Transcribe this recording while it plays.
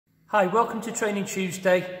Hi, welcome to Training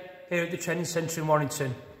Tuesday here at the Training Centre in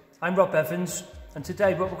Warrington. I'm Rob Evans, and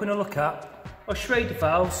today what we're going to look at are Schrader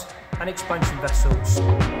valves and expansion vessels.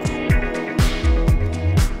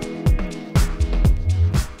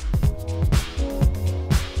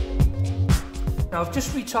 Now I've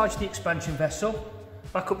just recharged the expansion vessel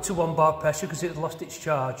back up to 1 bar pressure because it had lost its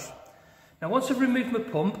charge. Now once I've removed my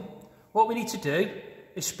pump, what we need to do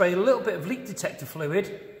is spray a little bit of leak detector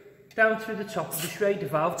fluid down through the top of the Schrader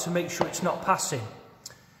valve to make sure it's not passing.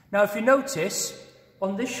 Now if you notice,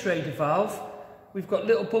 on this Schrader valve, we've got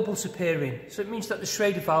little bubbles appearing, so it means that the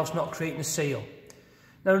Schrader valve's not creating a seal.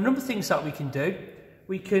 Now a number of things that we can do.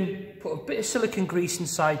 We can put a bit of silicone grease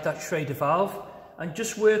inside that Schrader valve and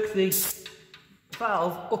just work the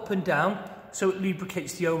valve up and down so it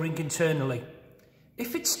lubricates the O-ring internally.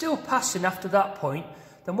 If it's still passing after that point,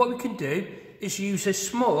 then what we can do is use a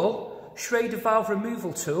small Schrader valve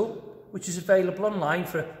removal tool, which is available online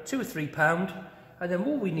for £2 or £3, and then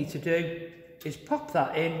all we need to do is pop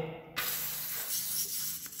that in.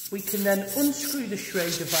 We can then unscrew the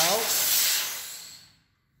Schrader valve.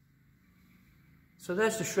 So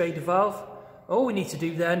there's the Schrader valve. All we need to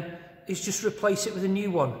do then is just replace it with a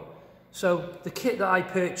new one. So the kit that I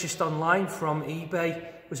purchased online from eBay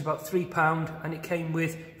was about £3, and it came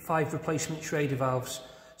with 5 replacement Schrader valves.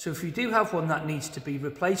 So if you do have one that needs to be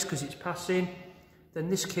replaced because it's passing, then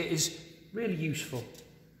this kit is really useful.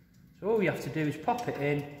 So all we have to do is pop it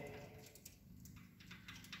in,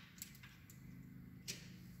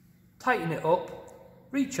 tighten it up,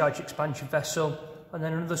 recharge expansion vessel, and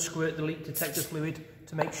then another squirt the leak detector fluid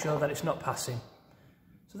to make sure that it's not passing.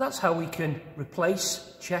 So that's how we can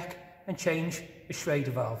replace, check and change a Schrader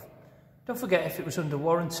valve. Don't forget, if it was under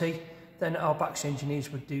warranty, then our Baxi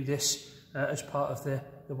engineers would do this as part of the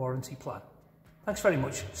warranty plan. Thanks very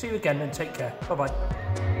much. See you again and take care. Bye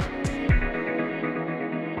bye.